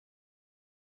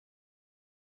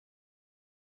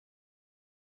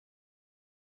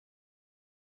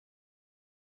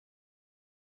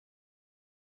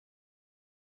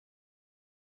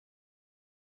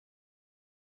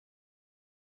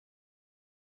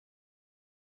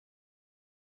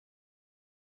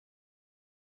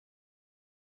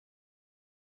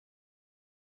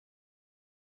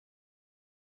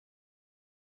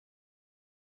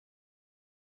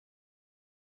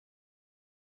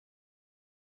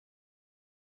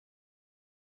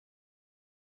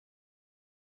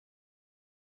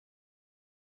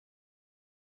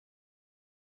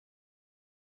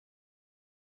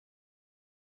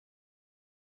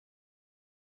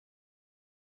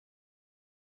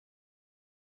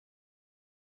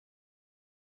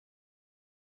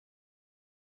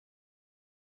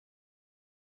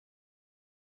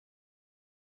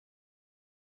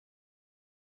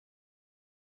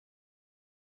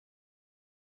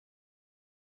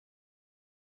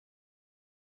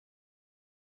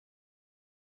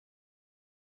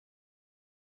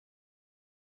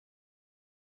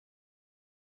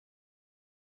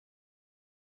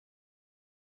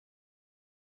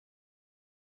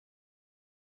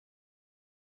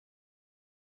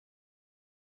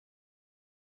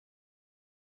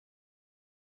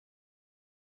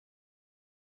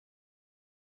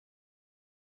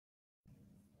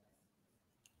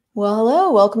Well,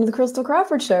 hello, welcome to the Christel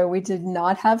Crawford Show. We did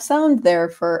not have sound there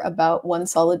for about one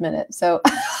solid minute, so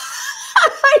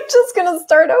I'm just gonna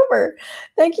start over.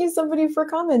 Thank you, somebody, for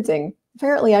commenting.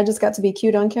 Apparently, I just got to be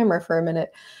cute on camera for a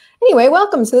minute. Anyway,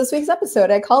 welcome to this week's episode.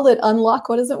 I called it Unlock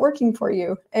What Isn't Working For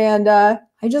You, and I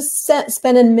just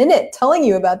spent a minute telling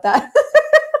you about that.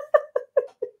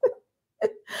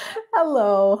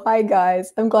 Hello, hi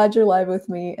guys. I'm glad you're live with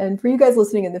me, and for you guys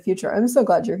listening in the future, I'm so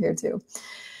glad you're here too.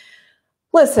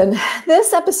 Listen,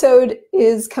 this episode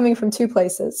is coming from two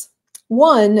places.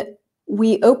 One,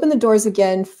 we open the doors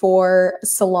again for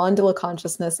Salon de la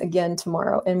Consciousness again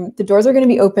tomorrow, and the doors are going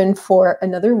to be open for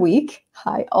another week.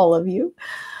 Hi, all of you.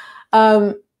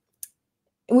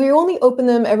 We only open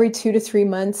them every 2 to 3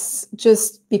 months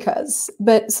just because.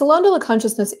 But Salon de la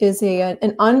Consciousness is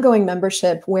an ongoing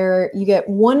membership where you get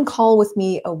one call with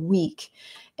me a week,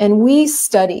 and we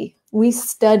study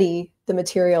the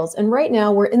materials. And right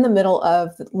now we're in the middle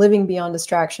of Living Beyond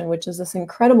Distraction, which is this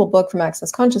incredible book from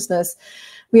Access Consciousness.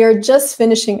 We are just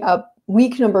finishing up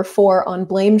week number 4 on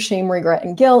blame, shame, regret,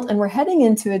 and guilt. And we're heading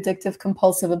into addictive,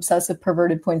 compulsive, obsessive,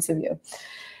 perverted points of view.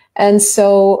 And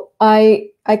so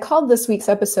I called this week's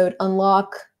episode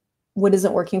Unlock What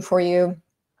Isn't Working For You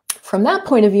from that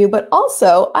point of view. But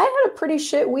also I had a pretty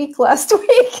shit week last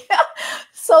week,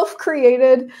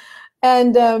 self-created.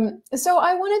 And so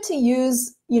I wanted to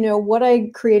use, what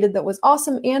I created that was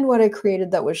awesome and what I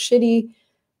created that was shitty,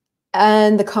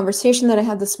 and the conversation that I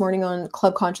had this morning on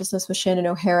Club Consciousness with Shannon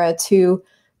O'Hara to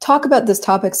talk about this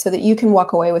topic so that you can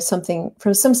walk away with something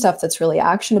from some stuff that's really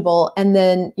actionable. And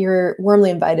then you're warmly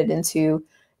invited into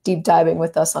deep diving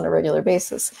with us on a regular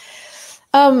basis.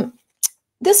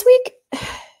 This week,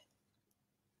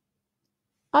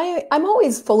 I'm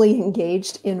always fully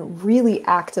engaged in really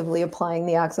actively applying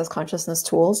the Access Consciousness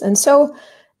tools. And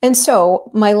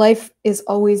so my life is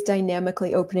always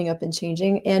dynamically opening up and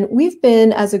changing. And we've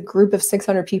been, as a group of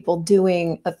 600 people,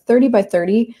 doing a 30 by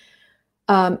 30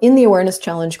 in the Awareness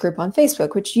Challenge group on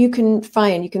Facebook, which you can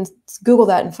find. You can Google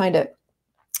that and find it.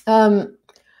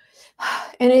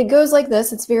 And it goes like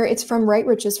this. It's from Right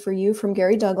Riches for You, from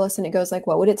Gary Douglas. And it goes like,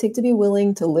 what would it take to be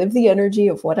willing to live the energy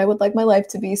of what I would like my life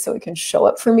to be so it can show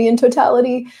up for me in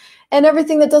totality, and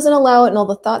everything that doesn't allow it, and all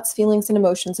the thoughts, feelings, and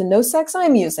emotions and no sex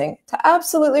I'm using to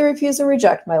absolutely refuse and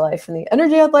reject my life and the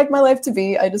energy I'd like my life to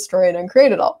be, I destroy it and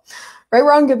create it all. Right,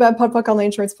 wrong, good, bad, POD, POC, online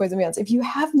insurance, poison, beyonce. If you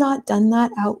have not done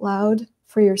that out loud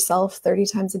for yourself 30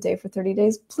 times a day for 30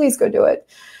 days, please go do it.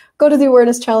 Go to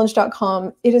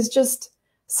theawarenesschallenge.com. It is just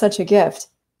such a gift.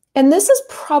 And this is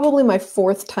probably my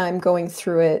 4th time going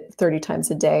through it 30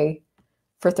 times a day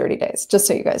for 30 days, just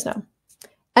so you guys know.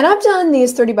 And I've done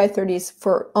these 30 by 30s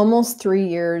for almost 3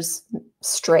 years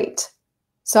straight.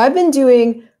 So I've been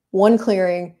doing one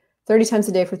clearing 30 times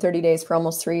a day for 30 days for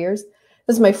almost 3 years.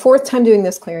 This is my 4th time doing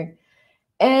this clearing.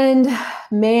 And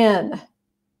man,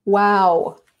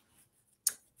 wow.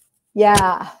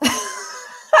 Yeah.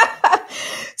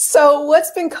 So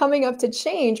what's been coming up to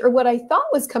change, or what I thought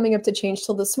was coming up to change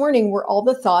till this morning, were all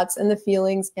the thoughts and the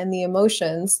feelings and the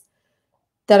emotions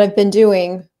that I've been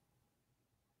doing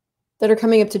that are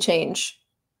coming up to change,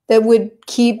 that would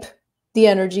keep the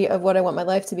energy of what I want my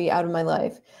life to be out of my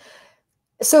life.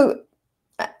 So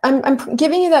I'm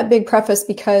giving you that big preface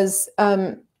because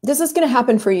this is going to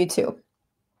happen for you too.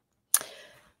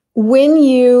 When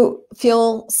you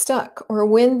feel stuck, or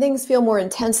when things feel more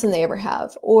intense than they ever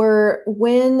have, or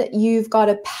when you've got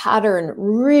a pattern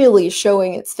really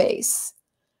showing its face,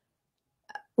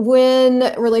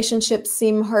 when relationships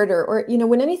seem harder, or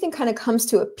when anything kind of comes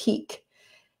to a peak,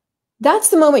 that's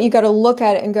the moment you got to look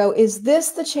at it and go, is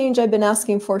this the change I've been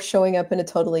asking for showing up in a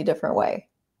totally different way?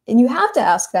 And you have to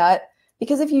ask that,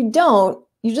 because if you don't,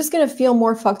 you're just going to feel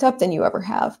more fucked up than you ever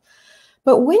have.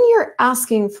 But when you're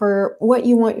asking for what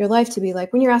you want your life to be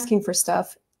like, when you're asking for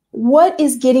stuff, what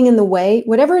is getting in the way,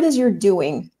 whatever it is you're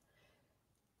doing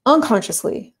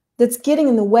unconsciously that's getting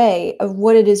in the way of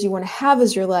what it is you want to have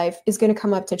as your life, is going to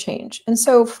come up to change. And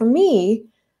so for me,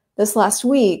 this last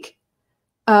week,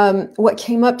 what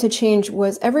came up to change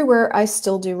was everywhere I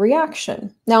still do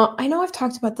reaction. Now, I know I've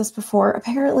talked about this before.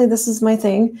 Apparently this is my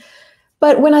thing.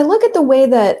 But when I look at the way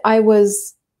that I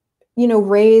was,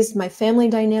 raised, my family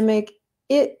dynamic,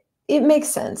 it makes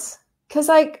sense. Because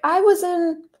I was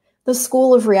in the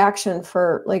school of reaction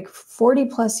for like 40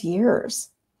 plus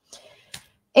years.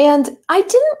 And I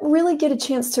didn't really get a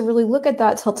chance to really look at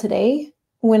that till today,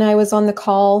 when I was on the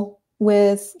call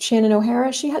with Shannon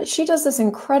O'Hara. She does this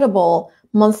incredible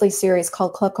monthly series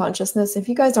called Club Consciousness. If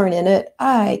you guys aren't in it,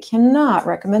 I cannot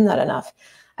recommend that enough.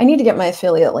 I need to get my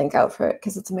affiliate link out for it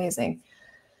because it's amazing.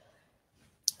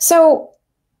 So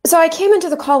So I came into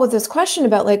the call with this question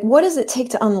about like, what does it take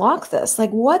to unlock this? Like,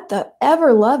 what the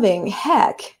ever loving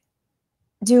heck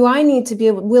do I need to be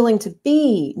willing to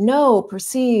be, know,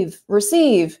 perceive,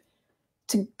 receive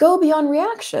to go beyond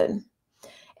reaction?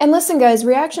 And listen, guys,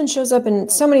 reaction shows up in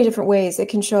so many different ways. It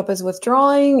can show up as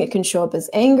withdrawing. It can show up as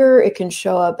anger. It can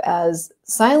show up as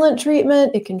silent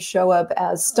treatment. It can show up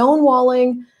as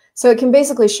stonewalling. So it can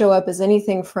basically show up as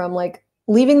anything from like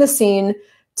leaving the scene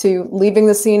to leaving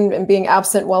the scene and being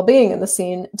absent while being in the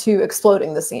scene to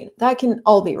exploding the scene. That can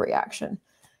all be reaction.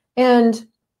 And,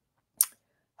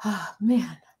 oh,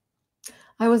 man,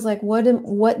 I was like, what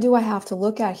do I have to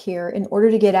look at here in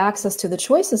order to get access to the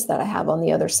choices that I have on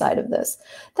the other side of this?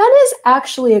 That is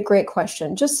actually a great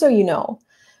question, just so you know.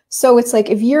 So it's like,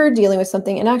 if you're dealing with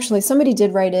something, and actually somebody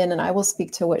did write in, and I will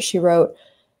speak to what she wrote.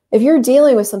 If you're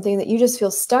dealing with something that you just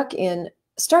feel stuck in,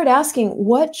 start asking,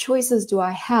 what choices do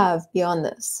I have beyond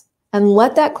this? And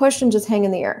let that question just hang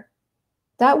in the air.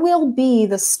 That will be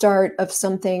the start of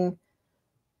something,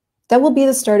 that will be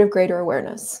the start of greater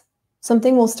awareness.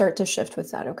 Something will start to shift with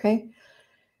that, okay?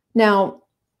 Now,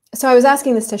 so I was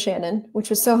asking this to Shannon, which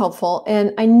was so helpful,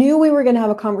 and I knew we were going to have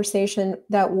a conversation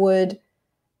that would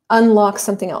unlock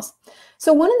something else.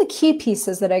 So one of the key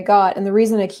pieces that I got, and the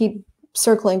reason I keep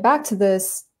circling back to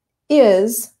this,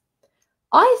 is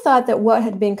I thought that what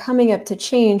had been coming up to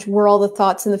change were all the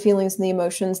thoughts and the feelings and the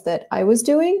emotions that I was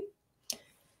doing.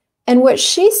 And what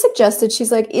she suggested,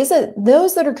 she's like, is it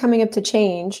those that are coming up to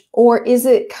change, or is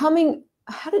it coming...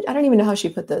 I don't even know how she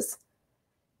put this.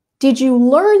 Did you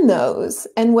learn those?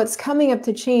 And what's coming up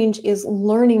to change is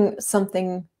learning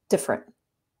something different.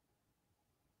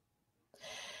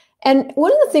 And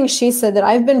one of the things she said that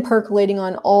I've been percolating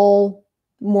on all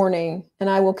morning, and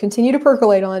I will continue to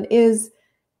percolate on, is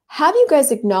have you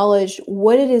guys acknowledged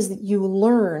what it is that you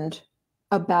learned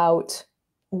about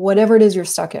whatever it is you're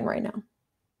stuck in right now?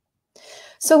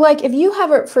 So like if you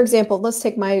have for example, let's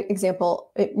take my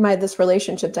example, this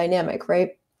relationship dynamic,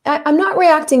 right? I'm not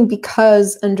reacting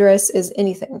because Andres is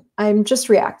anything. I'm just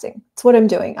reacting. It's what I'm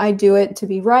doing. I do it to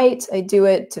be right. I do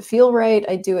it to feel right.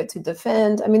 I do it to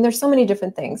defend. I mean, there's so many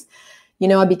different things. You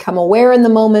know, I become aware in the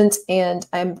moment and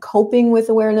I'm coping with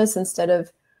awareness instead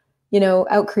of, you know,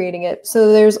 out creating it.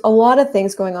 So there's a lot of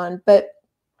things going on, but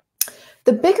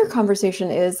the bigger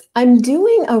conversation is I'm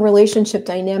doing a relationship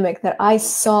dynamic that I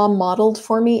saw modeled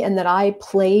for me and that I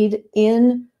played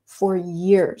in for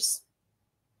years.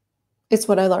 It's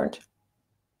what I learned.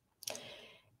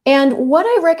 And what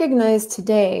I recognize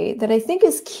today that I think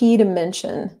is key to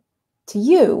mention to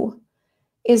you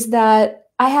is that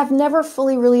I have never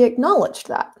fully really acknowledged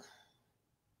that.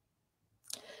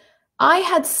 I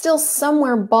had still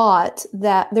somewhere bought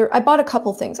that I bought a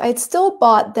couple things. I had still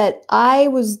bought that I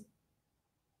was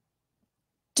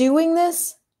doing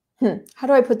this. How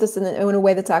do I put this in a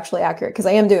way that's actually accurate? Because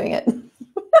I am doing it.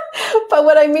 But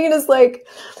what I mean is like,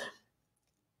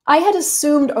 I had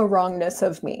assumed a wrongness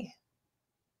of me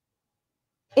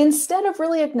instead of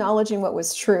really acknowledging what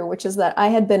was true, which is that I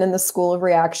had been in the school of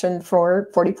reaction for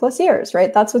 40 plus years,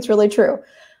 right? That's what's really true.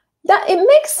 That it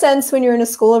makes sense when you're in a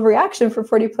school of reaction for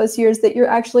 40 plus years that you're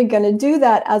actually going to do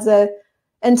that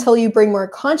until you bring more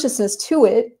consciousness to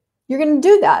it. You're going to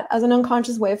do that as an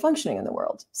unconscious way of functioning in the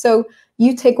world. So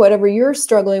you take whatever you're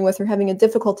struggling with or having a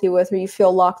difficulty with or you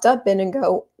feel locked up in and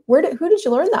go, who did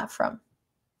you learn that from?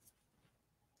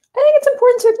 I think it's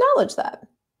important to acknowledge that.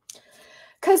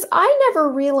 Because I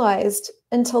never realized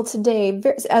until today,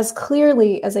 as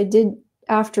clearly as I did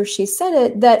after she said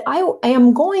it, that I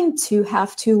am going to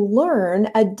have to learn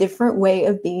a different way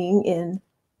of being in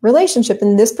relationship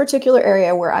in this particular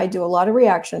area where I do a lot of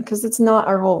reaction, because it's not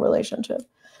our whole relationship.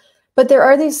 But there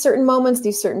are these certain moments,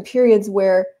 these certain periods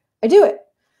where I do it.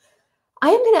 I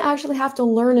am going to actually have to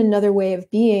learn another way of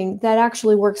being that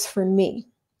actually works for me.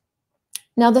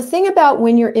 Now, the thing about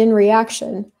when you're in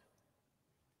reaction,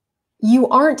 you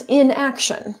aren't in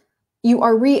action. You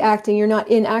are reacting, you're not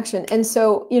in action. And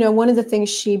so, you know, one of the things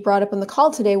she brought up on the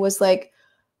call today was like,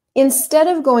 instead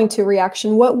of going to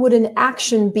reaction, what would an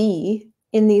action be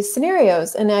in these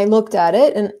scenarios? And I looked at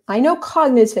it and I know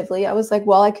cognitively, I was like,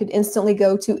 well, I could instantly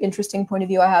go to interesting point of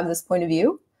view. I have this point of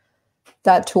view,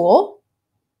 that tool.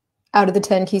 Out of the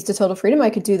 10 keys to total freedom, I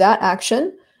could do that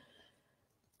action.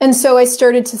 And so I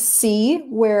started to see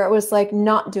where it was like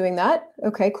not doing that.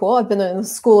 Okay, cool. I've been in the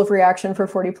school of reaction for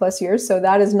 40 plus years. So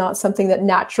that is not something that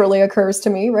naturally occurs to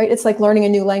me, right? It's like learning a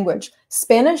new language.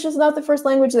 Spanish is not the first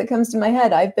language that comes to my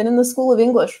head. I've been in the school of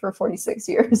English for 46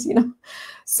 years, you know?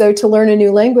 So to learn a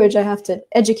new language, I have to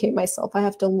educate myself. I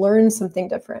have to learn something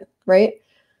different, right?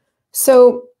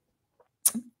 So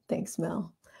thanks,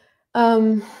 Mel.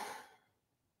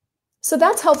 So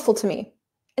that's helpful to me.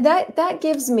 that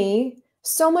gives me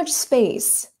so much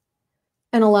space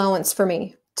and allowance for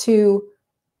me to,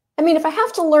 I mean, if I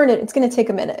have to learn it, it's going to take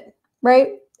a minute,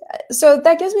 right? So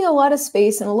that gives me a lot of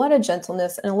space and a lot of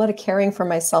gentleness and a lot of caring for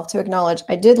myself to acknowledge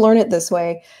I did learn it this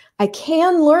way. I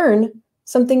can learn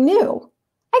something new.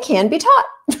 I can be taught.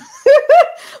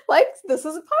 Like, this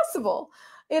is possible.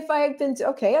 If I've been,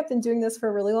 okay, I've been doing this for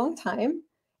a really long time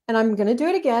and I'm going to do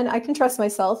it again, I can trust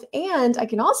myself. And I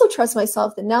can also trust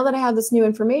myself that now that I have this new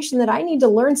information that I need to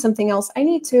learn something else, I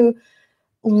need to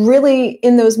really,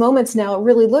 in those moments now,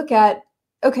 really look at,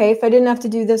 okay, if I didn't have to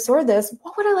do this or this,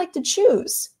 what would I like to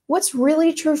choose? What's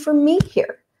really true for me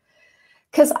here?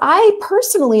 Because I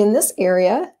personally, in this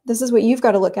area, this is what you've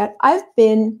got to look at. I've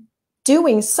been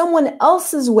doing someone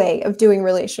else's way of doing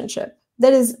relationship.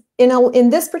 That is, in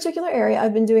this particular area,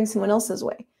 I've been doing someone else's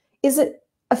way. Is it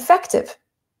effective?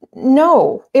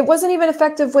 No, it wasn't even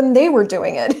effective when they were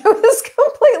doing it. It was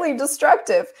completely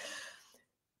destructive.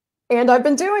 And I've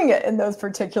been doing it in those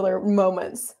particular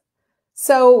moments.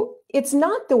 So it's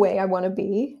not the way I want to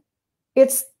be.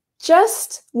 It's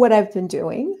just what I've been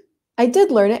doing. I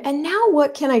did learn it. And now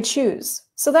what can I choose?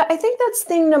 So that, I think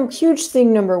that's huge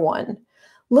thing number one.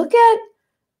 Look at,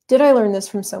 did I learn this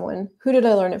from someone? Who did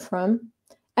I learn it from?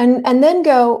 And then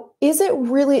go, is it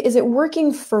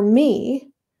working for me?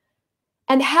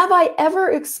 And have I ever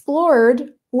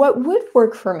explored what would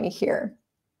work for me here?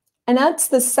 And that's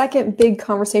the second big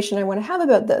conversation I want to have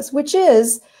about this, which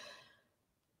is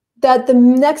that the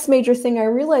next major thing I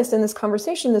realized in this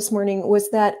conversation this morning was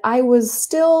that I was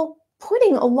still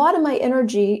putting a lot of my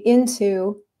energy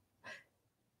into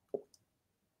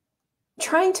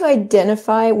trying to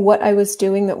identify what I was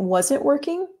doing that wasn't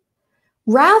working,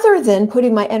 rather than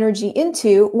putting my energy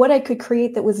into what I could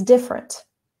create that was different.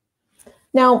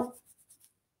 Now,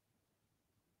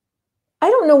 I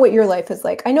don't know what your life is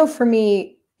like. I know for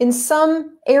me, in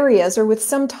some areas or with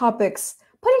some topics,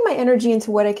 putting my energy into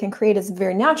what I can create is a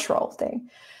very natural thing.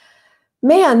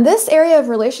 Man, this area of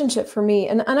relationship for me,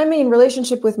 and I mean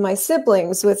relationship with my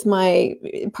siblings, with my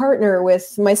partner,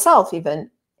 with myself even,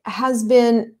 has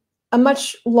been a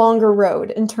much longer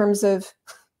road in terms of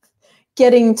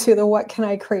getting to the what can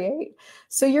I create.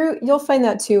 So you'll find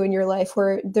that too in your life,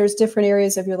 where there's different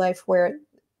areas of your life where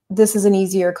this is an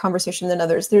easier conversation than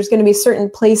others. There's going to be certain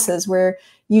places where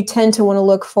you tend to want to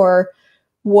look for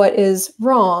what is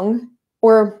wrong,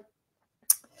 or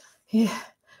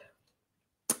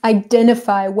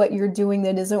identify what you're doing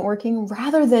that isn't working,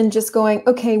 rather than just going,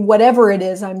 okay, whatever it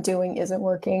is I'm doing isn't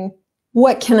working.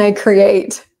 What can I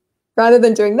create? Rather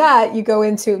than doing that, you go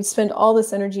into spend all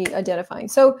this energy identifying.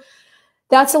 So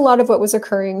that's a lot of what was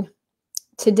occurring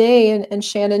today. And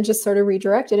Shannon just sort of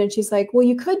redirected, and she's like, well,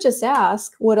 you could just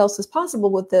ask what else is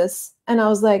possible with this. And I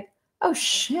was like, oh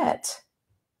shit,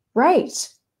 right.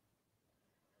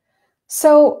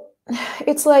 So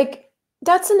it's like,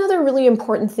 that's another really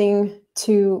important thing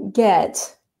to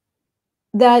get,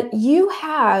 that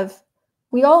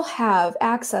we all have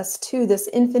access to this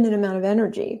infinite amount of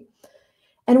energy.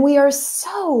 And we are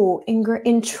so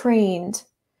entrained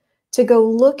to go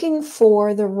looking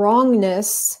for the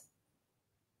wrongness,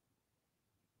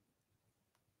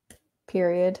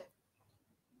 period.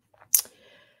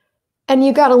 And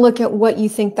you got to look at what you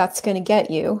think that's going to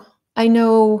get you. I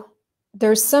know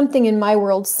there's something in my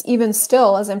world, even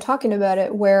still, as I'm talking about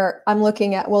it, where I'm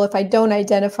looking at, well, if I don't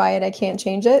identify it, I can't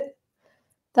change it.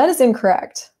 That is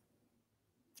incorrect.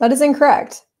 That is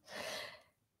incorrect.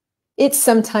 It's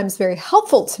sometimes very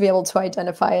helpful to be able to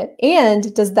identify it.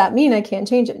 And does that mean I can't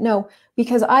change it? No,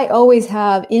 because I always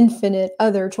have infinite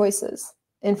other choices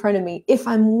in front of me if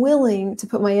I'm willing to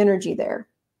put my energy there.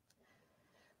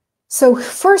 So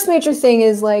first major thing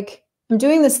is like, I'm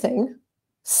doing this thing.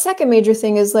 Second major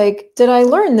thing is like, did I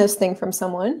learn this thing from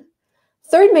someone?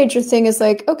 Third major thing is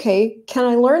like, okay, can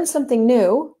I learn something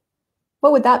new?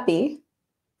 What would that be?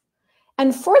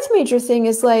 And fourth major thing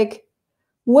is like,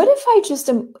 what if I just,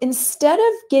 instead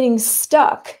of getting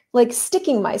stuck, like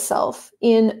sticking myself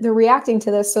in the reacting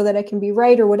to this so that I can be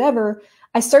right or whatever,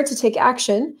 I start to take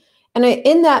action. And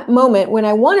in that moment, when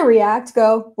I want to react,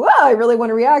 go, well, I really want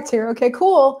to react here. Okay,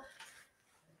 cool.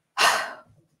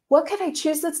 What could I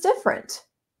choose that's different?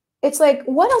 It's like,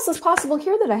 what else is possible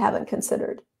here that I haven't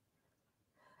considered?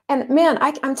 And man,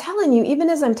 I'm telling you, even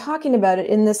as I'm talking about it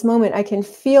in this moment, I can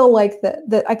feel like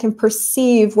that I can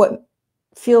perceive what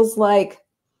feels like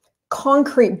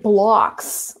concrete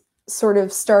blocks sort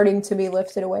of starting to be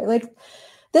lifted away. Like,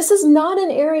 this is not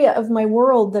an area of my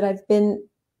world that I've been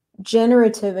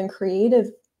generative and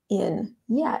creative in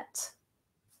yet.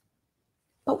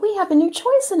 But we have a new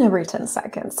choice in every 10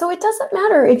 seconds. So it doesn't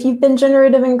matter if you've been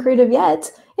generative and creative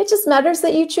yet. It just matters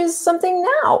that you choose something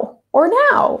now, or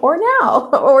now, or now,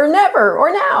 or never,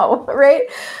 or now, right?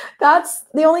 That's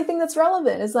the only thing that's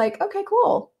relevant is like, okay,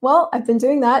 cool. Well, I've been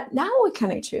doing that. Now what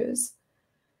can I choose?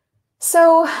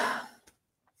 So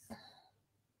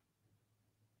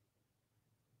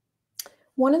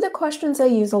one of the questions I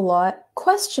use a lot,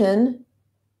 question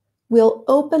will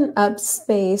open up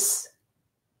space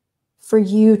for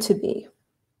you to be.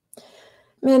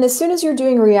 Man, as soon as you're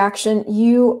doing reaction,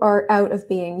 you are out of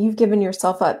being. You've given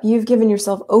yourself up. You've given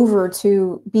yourself over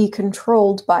to be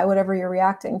controlled by whatever you're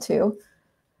reacting to.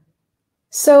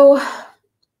 So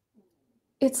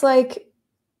it's like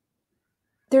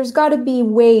there's got to be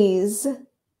ways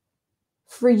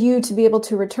for you to be able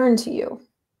to return to you,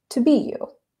 to be you,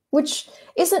 which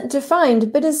isn't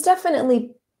defined, but is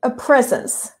definitely a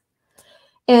presence.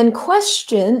 And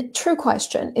question, true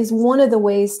question, is one of the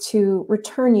ways to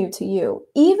return you to you.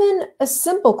 Even a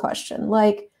simple question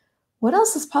like, what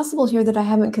else is possible here that I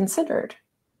haven't considered?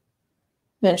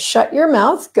 Then shut your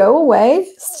mouth, go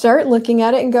away, start looking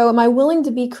at it and go, am I willing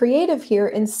to be creative here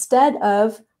instead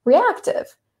of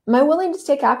reactive? Am I willing to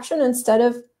take action instead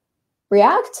of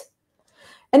react?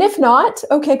 And if not,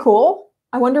 okay, cool.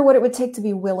 I wonder what it would take to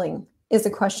be willing is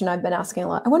a question I've been asking a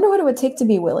lot. I wonder what it would take to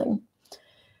be willing.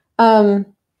 And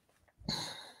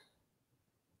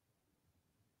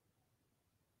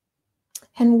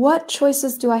what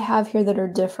choices do I have here that are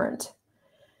different?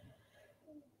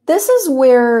 This is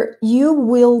where you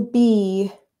will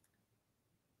be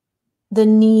the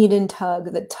need and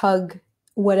tug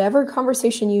whatever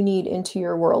conversation you need into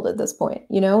your world at this point,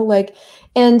 you know, like,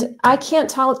 and I can't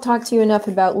talk to you enough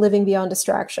about Living Beyond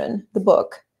Distraction, the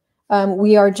book.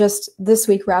 We are just this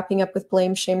week wrapping up with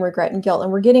blame, shame, regret, and guilt.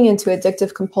 And we're getting into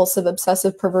addictive, compulsive,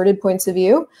 obsessive, perverted points of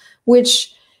view,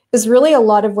 which is really a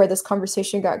lot of where this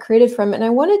conversation got created from. And I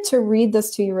wanted to read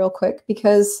this to you real quick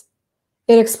because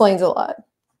it explains a lot.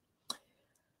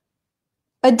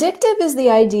 Addictive is the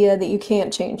idea that you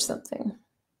can't change something.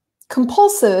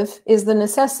 Compulsive is the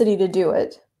necessity to do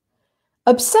it.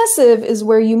 Obsessive is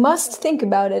where you must think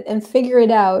about it and figure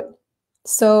it out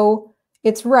so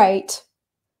it's right,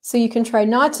 so you can try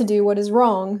not to do what is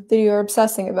wrong that you're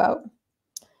obsessing about.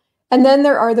 And then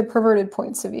there are the perverted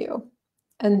points of view.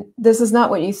 And this is not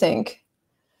what you think.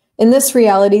 In this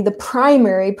reality, the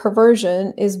primary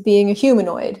perversion is being a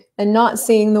humanoid and not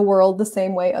seeing the world the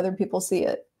same way other people see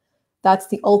it. That's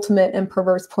the ultimate and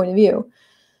perverse point of view.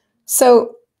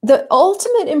 So the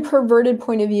ultimate and perverted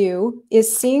point of view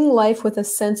is seeing life with a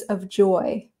sense of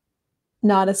joy,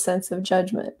 not a sense of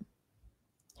judgment.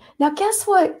 Now, guess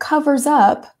what covers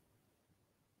up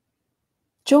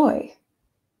joy?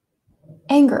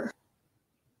 Anger.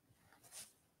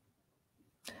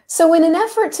 So in an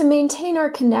effort to maintain our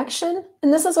connection,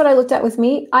 and this is what I looked at with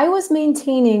me, I was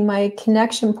maintaining my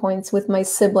connection points with my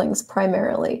siblings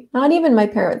primarily, not even my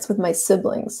parents, with my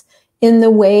siblings, in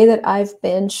the way that I've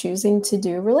been choosing to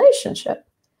do relationship.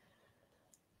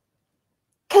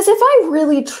 Because if I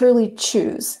really truly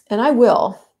choose, and I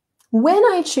will, when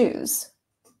I choose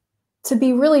to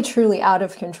be really truly out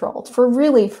of control,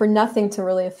 for nothing to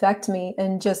really affect me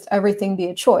and just everything be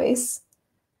a choice,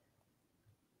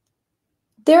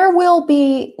 there will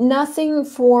be nothing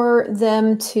for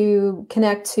them to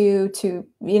connect to,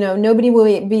 nobody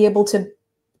will be able to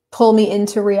pull me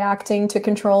into reacting, to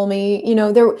control me.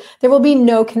 There will be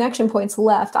no connection points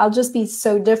left. I'll just be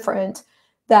so different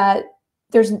that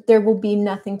there will be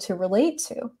nothing to relate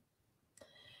to.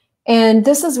 And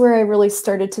this is where I really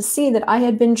started to see that I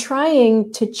had been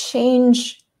trying to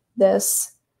change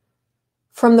this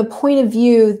from the point of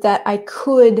view that I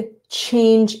could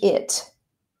change it.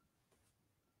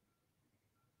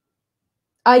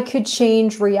 I could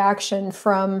change reaction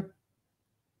from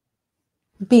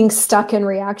being stuck in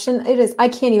reaction. I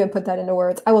can't even put that into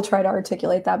words. I will try to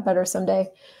articulate that better someday.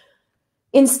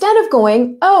 Instead of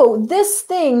going, oh, this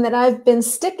thing that I've been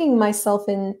sticking myself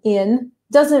in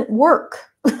doesn't work.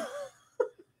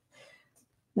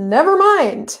 Never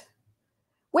mind.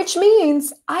 Which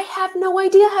means I have no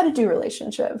idea how to do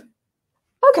relationship.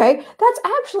 Okay, that's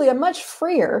actually a much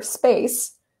freer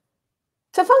space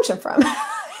to function from.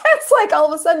 It's like all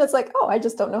of a sudden it's like, oh, I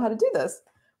just don't know how to do this.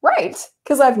 Right,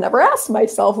 because I've never asked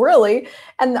myself really.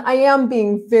 And I am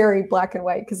being very black and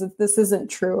white because this isn't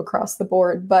true across the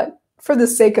board. But for the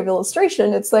sake of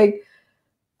illustration, it's like,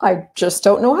 I just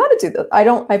don't know how to do this.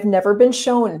 I've never been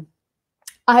shown.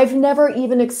 I've never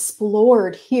even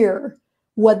explored here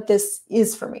what this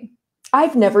is for me.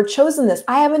 I've never chosen this.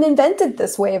 I haven't invented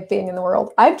this way of being in the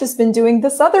world. I've just been doing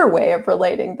this other way of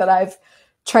relating that I've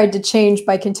tried to change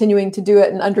by continuing to do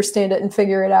it and understand it and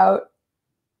figure it out.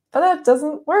 But that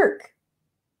doesn't work.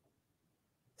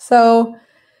 So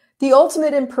the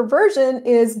ultimate in perversion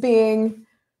is being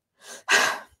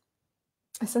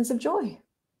a sense of joy.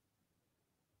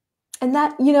 And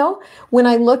that, you know, when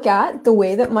I look at the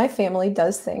way that my family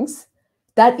does things,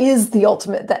 that is the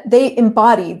ultimate, that they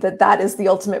embody that is the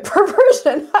ultimate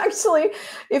perversion. Actually,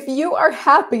 if you are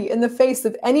happy in the face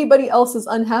of anybody else's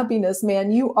unhappiness,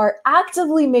 man, you are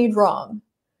actively made wrong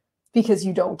because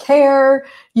you don't care.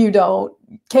 You don't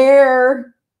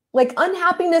care. Like,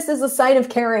 unhappiness is a sign of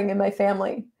caring in my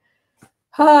family.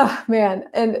 Ah, man.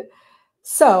 And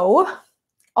so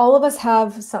all of us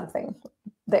have something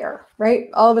there, right?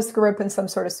 All of us grew up in some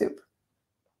sort of soup.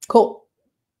 Cool.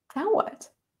 Now what?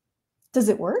 Does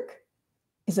it work?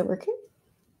 Is it working?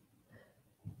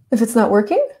 If it's not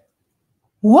working,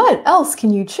 what else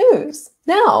can you choose?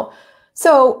 Now,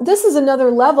 so this is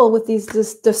another level with these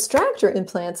distractor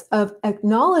implants of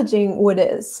acknowledging what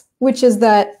is, which is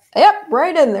that, yep,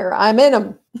 right in there, I'm in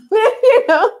them, you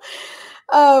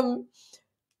know?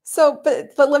 So,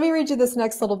 but let me read you this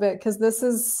next little bit because this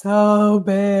is so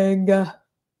big.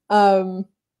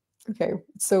 Okay,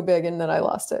 it's so big and then I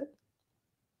lost it.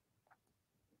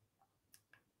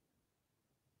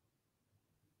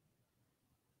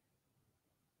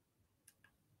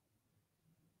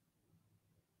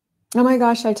 Oh my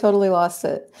gosh, I totally lost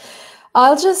it.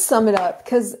 I'll just sum it up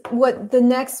because what the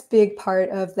next big part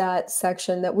of that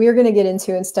section that we're going to get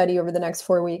into and study over the next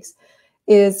 4 weeks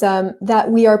is that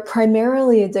we are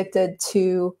primarily addicted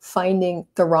to finding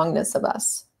the wrongness of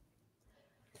us.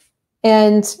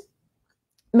 And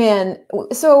man,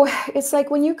 so it's like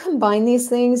when you combine these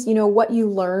things, you know, what you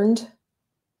learned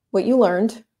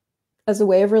as a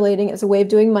way of relating, as a way of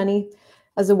doing money,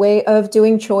 as a way of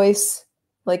doing choice.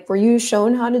 Like, were you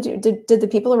shown how to do, did the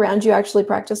people around you actually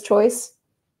practice choice?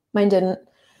 Mine didn't.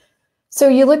 So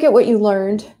you look at what you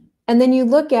learned, and then you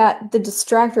look at the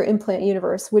distractor implant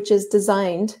universe, which is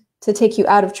designed to take you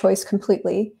out of choice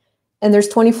completely. And there's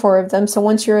 24 of them. So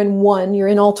once you're in one, you're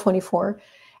in all 24.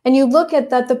 And you look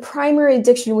at that, the primary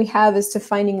addiction we have is to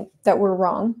finding that we're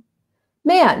wrong.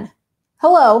 Man,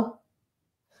 hello.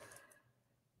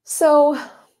 So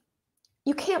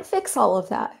you can't fix all of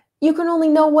that. You can only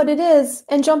know what it is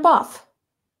and jump off.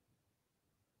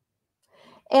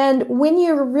 And when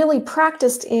you're really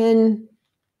practiced in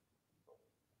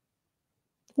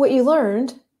what you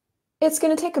learned, it's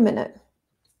going to take a minute.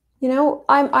 You know,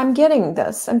 I'm getting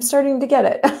this. I'm starting to get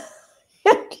it.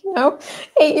 You know,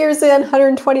 8 years in,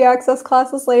 120 access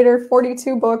classes later,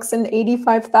 42 books and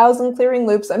 85,000 clearing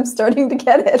loops. I'm starting to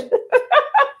get it.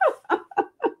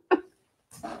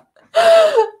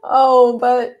 Oh,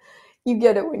 but you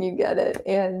get it when you get it.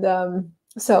 And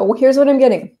so here's what I'm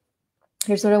getting.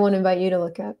 Here's what I want to invite you to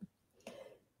look at.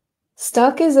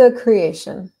 Stuck is a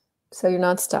creation. So you're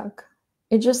not stuck.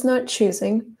 You're just not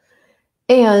choosing.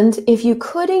 And if you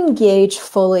could engage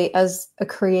fully as a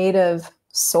creative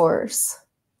source,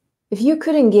 if you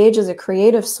could engage as a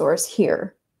creative source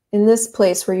here in this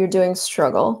place where you're doing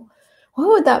struggle, what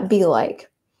would that be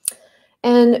like?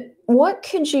 And what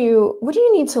do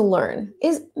you need to learn?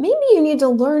 Is maybe you need to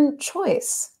learn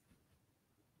choice.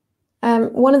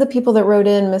 One of the people that wrote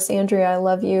in, Miss Andrea, I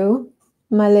love you,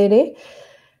 my lady.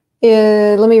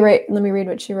 Let me read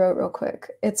what she wrote real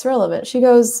quick. It's relevant. She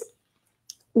goes,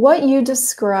 what you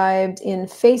described in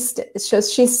it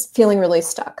shows she's feeling really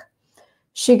stuck.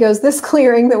 She goes, this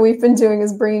clearing that we've been doing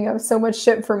is bringing up so much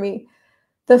shit for me.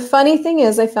 The funny thing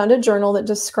is I found a journal that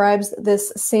describes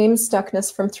this same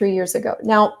stuckness from 3 years ago.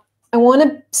 Now, I want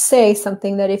to say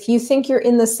something that if you think you're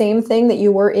in the same thing that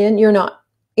you were in, you're not.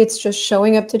 It's just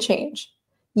showing up to change.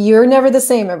 You're never the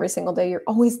same every single day. You're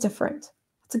always different.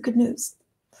 That's a good news.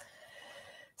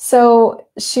 So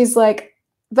she's like,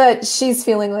 but she's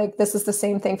feeling like this is the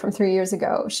same thing from 3 years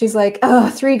ago. She's like,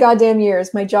 3 goddamn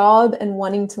years, my job and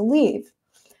wanting to leave.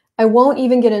 I won't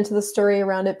even get into the story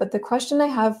around it, but the question I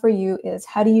have for you is,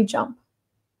 how do you jump?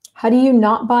 How do you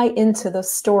not buy into the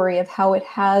story of how it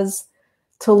has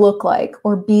to look like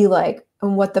or be like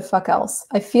and what the fuck else?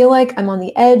 I feel like I'm on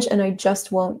the edge and I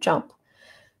just won't jump.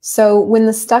 So when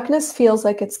the stuckness feels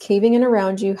like it's caving in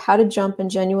around you, how to jump and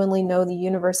genuinely know the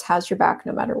universe has your back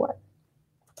no matter what.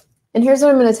 And here's what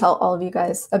I'm going to tell all of you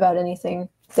guys about anything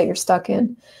that you're stuck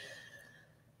in.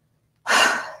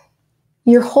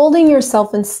 You're holding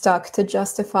yourself in stuck to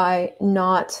justify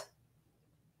not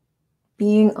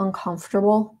being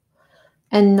uncomfortable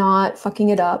and not fucking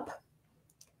it up.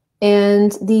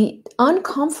 And the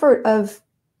uncomfort of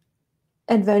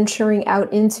adventuring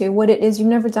out into what it is you've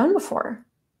never done before.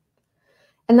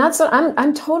 And that's what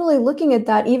I'm totally looking at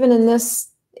that even in this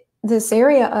this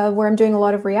area of where I'm doing a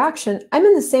lot of reaction, I'm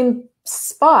in the same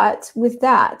spot with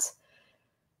that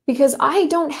because I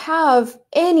don't have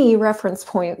any reference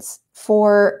points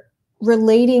for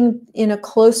relating in a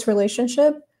close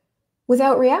relationship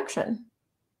without reaction.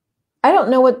 I don't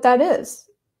know what that is.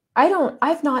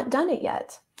 I've not done it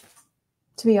yet,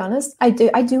 to be honest. I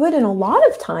do it in a lot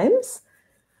of times,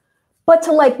 but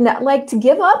to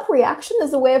give up reaction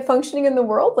as a way of functioning in the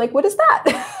world, like, what is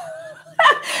that?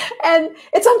 And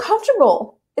it's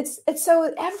uncomfortable. It's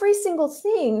so every single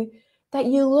thing that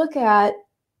you look at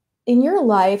in your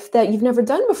life that you've never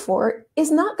done before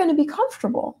is not going to be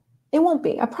comfortable. It won't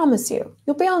be, I promise you.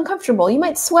 You'll be uncomfortable. You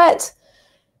might sweat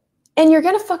and you're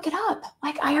going to fuck it up.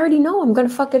 Like, I already know I'm going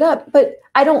to fuck it up, but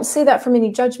I don't say that from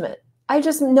any judgment. I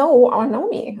just know, I know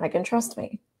me. I can trust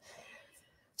me.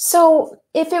 So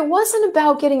if it wasn't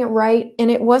about getting it right, and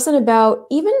it wasn't about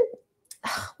even,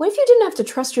 what if you didn't have to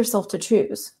trust yourself to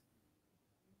choose?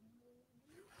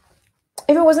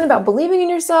 If it wasn't about believing in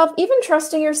yourself, even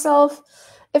trusting yourself,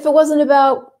 if it wasn't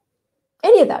about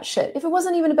any of that shit, if it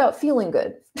wasn't even about feeling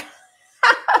good.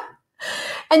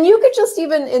 And you could just,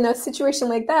 even in a situation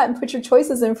like that, and put your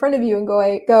choices in front of you and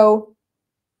go,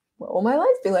 what will my life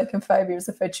be like in 5 years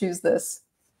if I choose this?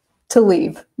 To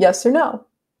leave, yes or no?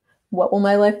 What will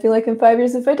my life be like in 5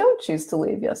 years if I don't choose to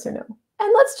leave, yes or no?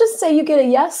 And let's just say you get a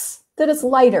yes, that it's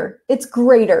lighter, it's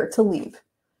greater to leave.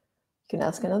 You can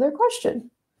ask another question.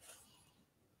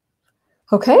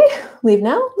 Okay, leave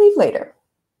now, leave later.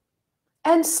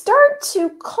 And start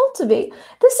to cultivate.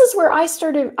 This is where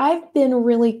I've been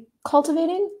really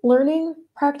cultivating, learning,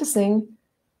 practicing,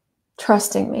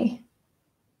 trusting me.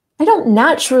 I don't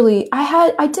naturally,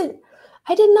 I did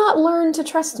not learn to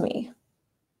trust me.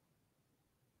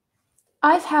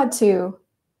 I've had to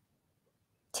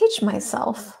teach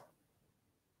myself.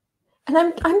 And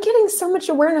I'm getting so much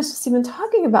awareness just even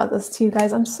talking about this to you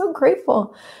guys. I'm so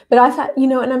grateful. But I've had,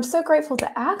 and I'm so grateful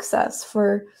to Access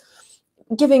for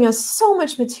giving us so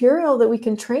much material that we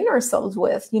can train ourselves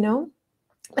with,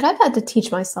 But I've had to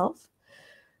teach myself.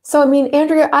 So, I mean,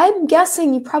 Andrea, I'm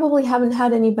guessing you probably haven't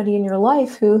had anybody in your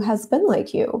life who has been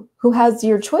like you, who has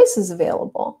your choices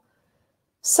available.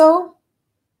 So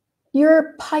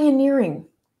you're pioneering.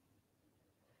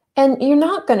 And you're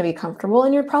not going to be comfortable,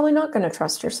 and you're probably not going to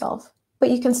trust yourself, but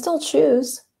you can still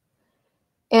choose.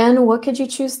 And what could you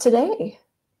choose today?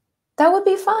 That would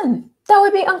be fun. That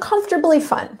would be uncomfortably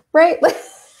fun, right?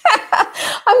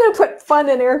 I'm going to put fun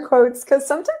in air quotes because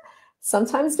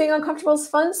sometimes being uncomfortable is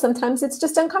fun. Sometimes it's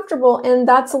just uncomfortable, and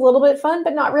that's a little bit fun,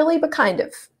 but not really, but kind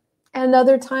of. And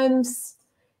other times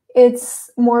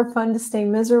it's more fun to stay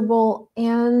miserable.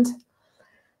 And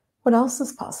what else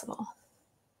is possible?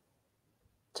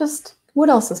 Just what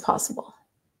else is possible?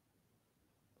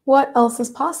 What else is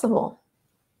possible?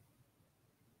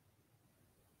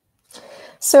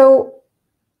 So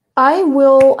I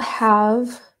will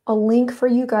have a link for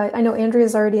you guys. I know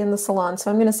Andrea's already in the salon, so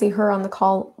I'm going to see her on the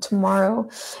call tomorrow.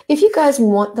 If you guys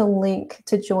want the link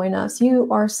to join us, you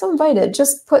are so invited.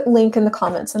 Just put link in the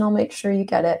comments and I'll make sure you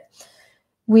get it.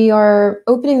 We are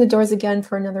opening the doors again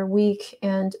for another week.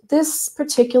 And this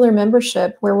particular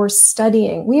membership where we're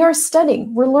studying,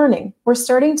 we're learning. We're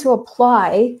starting to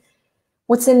apply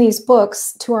what's in these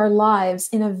books to our lives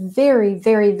in a very,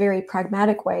 very, very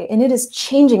pragmatic way. And it is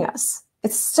changing us.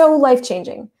 It's so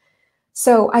life-changing.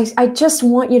 So I just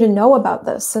want you to know about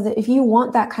this so that if you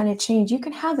want that kind of change, you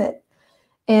can have it.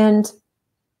 And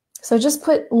so just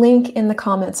put link in the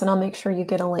comments and I'll make sure you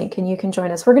get a link and you can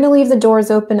join us. We're going to leave the doors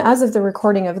open as of the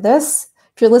recording of this.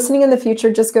 If you're listening in the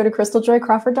future, just go to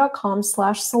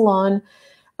christeljoycrawford.com/salon.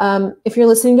 If you're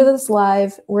listening to this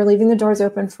live, we're leaving the doors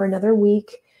open for another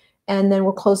week, and then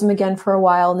we'll close them again for a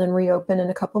while and then reopen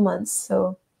in a couple months.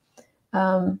 So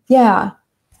yeah.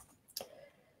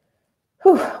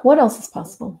 Whew, what else is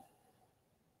possible?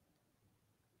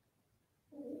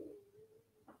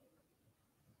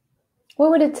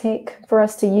 What would it take for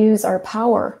us to use our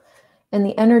power and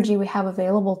the energy we have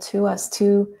available to us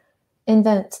to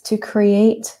invent, to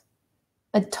create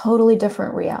a totally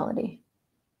different reality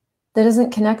that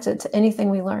isn't connected to anything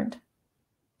we learned?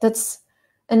 That's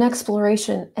an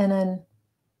exploration and an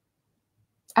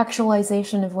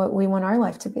actualization of what we want our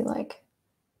life to be like,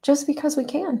 just because we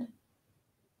can.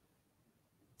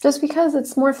 Just because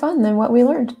it's more fun than what we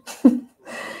learned.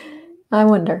 I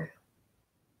wonder.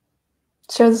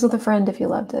 Share this with a friend if you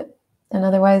loved it. And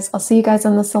otherwise, I'll see you guys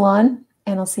on the salon,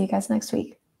 and I'll see you guys next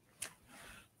week.